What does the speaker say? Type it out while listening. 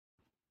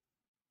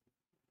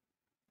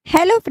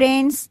Hello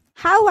friends,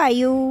 how are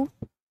you?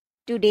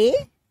 Today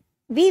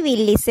we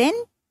will listen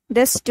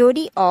the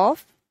story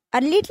of a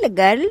little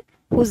girl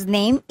whose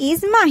name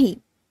is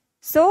Mahi.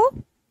 So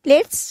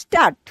let's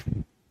start.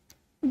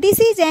 This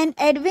is an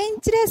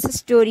adventurous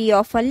story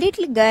of a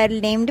little girl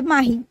named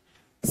Mahi.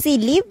 She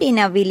lived in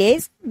a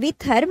village with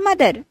her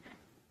mother.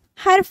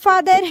 Her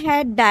father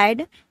had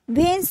died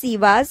when she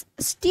was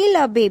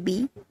still a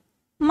baby.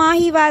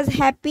 Mahi was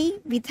happy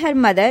with her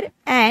mother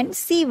and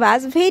she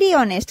was very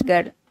honest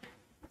girl.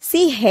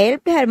 She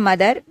helped her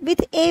mother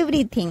with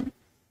everything.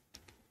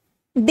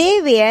 They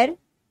were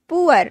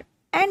poor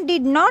and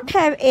did not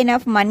have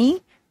enough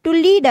money to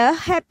lead a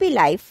happy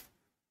life.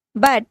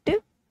 But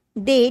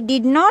they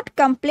did not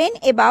complain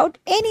about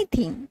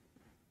anything.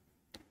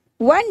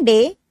 One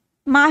day,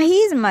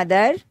 Mahi's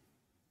mother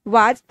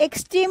was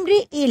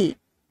extremely ill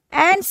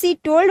and she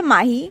told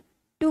Mahi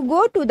to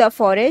go to the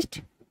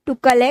forest to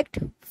collect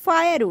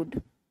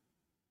firewood.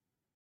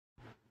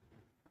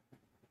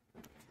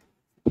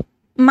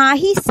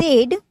 Mahi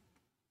said,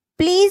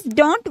 "Please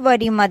don't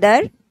worry,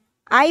 mother.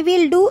 I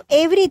will do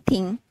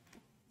everything.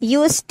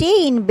 You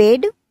stay in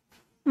bed."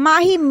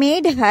 Mahi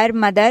made her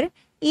mother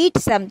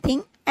eat something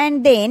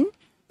and then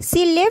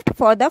she left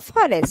for the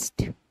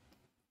forest.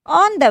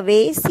 On the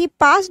way, she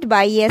passed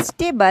by a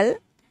stable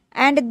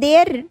and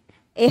there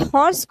a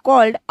horse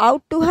called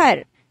out to her,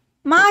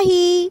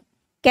 "Mahi,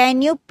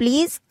 can you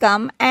please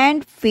come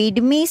and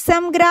feed me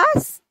some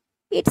grass?"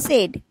 It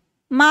said.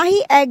 Mahi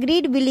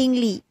agreed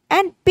willingly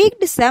and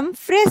picked some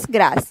fresh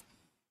grass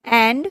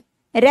and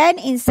ran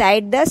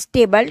inside the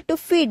stable to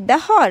feed the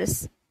horse.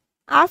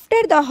 After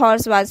the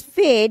horse was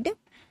fed,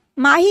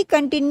 Mahi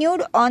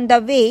continued on the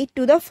way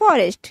to the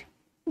forest.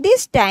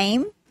 This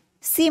time,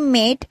 she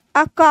met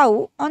a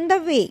cow on the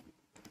way.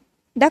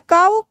 The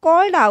cow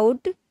called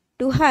out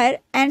to her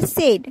and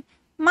said,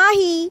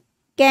 "Mahi,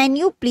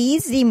 can you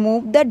please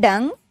remove the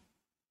dung?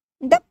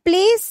 The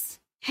place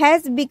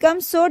has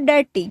become so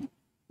dirty."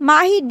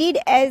 Mahi did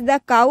as the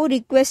cow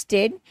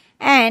requested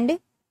and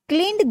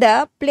cleaned the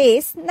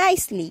place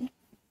nicely.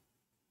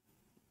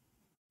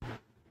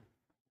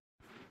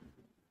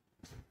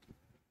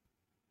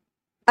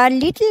 A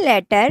little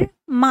later,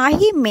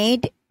 Mahi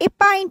made a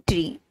pine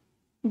tree.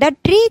 The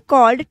tree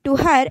called to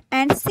her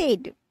and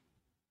said,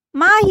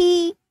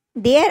 "Mahi,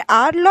 there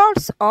are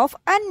lots of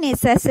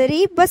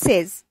unnecessary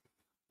bushes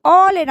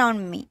all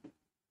around me.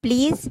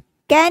 Please,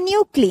 can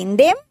you clean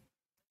them?"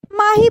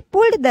 Mahi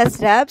pulled the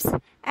shrubs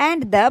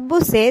and the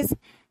bushes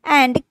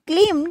and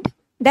cleaned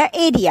the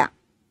area.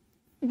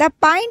 The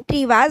pine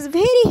tree was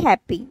very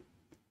happy.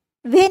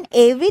 When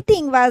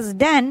everything was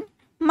done,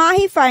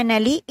 Mahi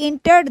finally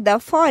entered the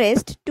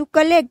forest to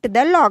collect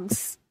the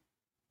logs.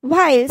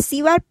 While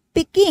she was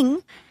picking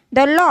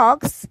the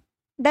logs,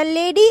 the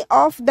Lady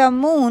of the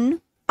Moon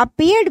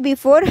appeared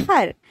before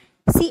her.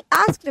 She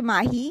asked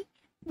Mahi,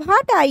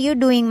 "What are you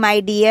doing, my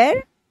dear?"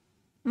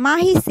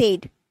 Mahi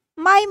said,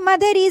 "My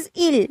mother is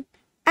ill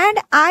and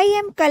I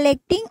am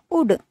collecting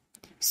wood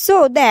so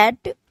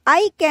that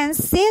I can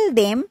sell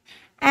them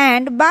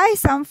and buy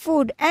some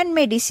food and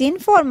medicine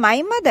for my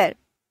mother."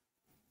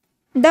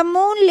 The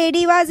Moon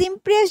Lady was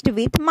impressed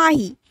with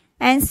Mahi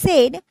and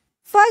said,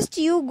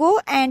 "First you go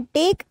and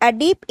take a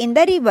dip in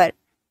the river,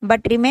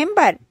 but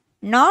remember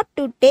not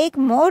to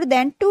take more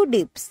than 2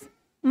 dips."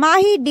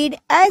 Mahi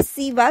did as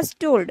she was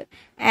told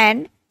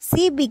and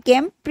she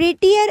became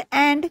prettier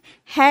and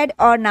had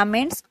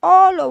ornaments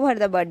all over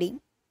the body.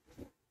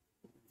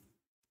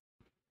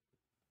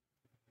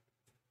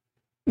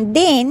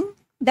 Then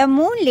the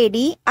Moon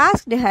Lady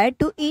asked her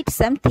to eat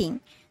something.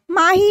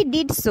 Mahi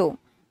did so,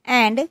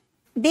 and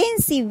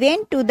then she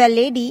went to the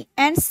lady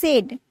and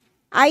said,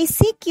 "I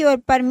seek your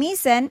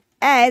permission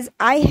as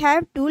I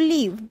have to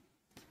leave.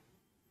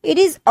 It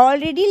is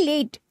already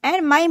late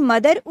and my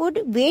mother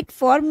would wait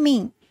for me."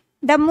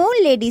 The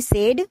Moon Lady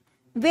said,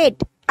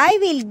 "Wait, I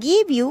will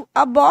give you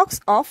a box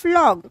of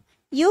log.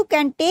 You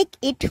can take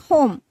it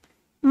home."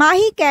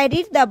 Mahi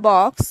carried the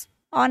box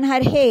on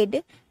her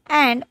head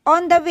and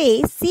on the way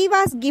she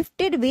was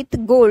gifted with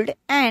gold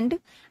and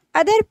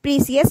other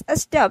precious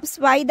stuffs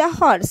by the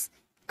horse,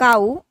 cow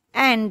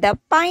and the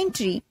pine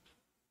tree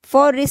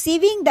for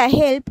receiving the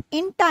help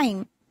in time.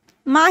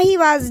 Mahi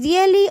was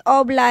really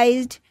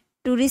obliged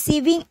to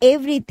receiving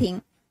everything.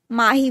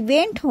 Mahi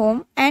went home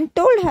and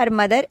told her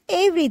mother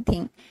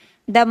everything.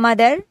 The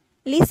mother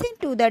listened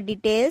to the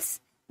details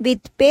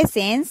with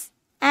patience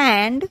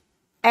and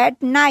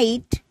at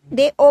night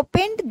they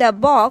opened the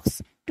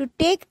box to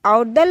take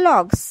out the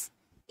logs.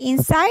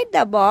 Inside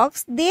the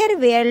box there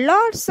were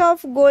lots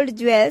of gold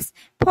jewels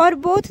for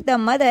both the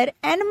mother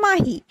and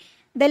Mahi.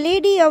 The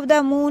Lady of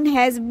the Moon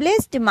has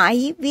blessed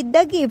Mahi with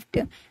the gift.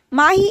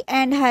 Mahi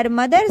and her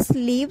mother's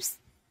lives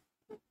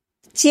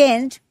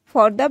changed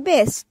for the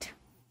best.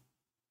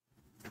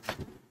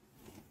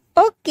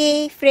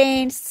 Okay,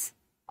 friends,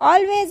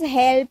 always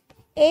help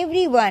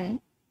everyone.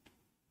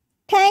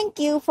 Thank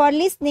you for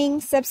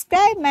listening.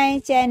 Subscribe my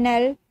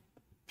channel.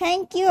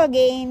 Thank you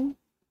again.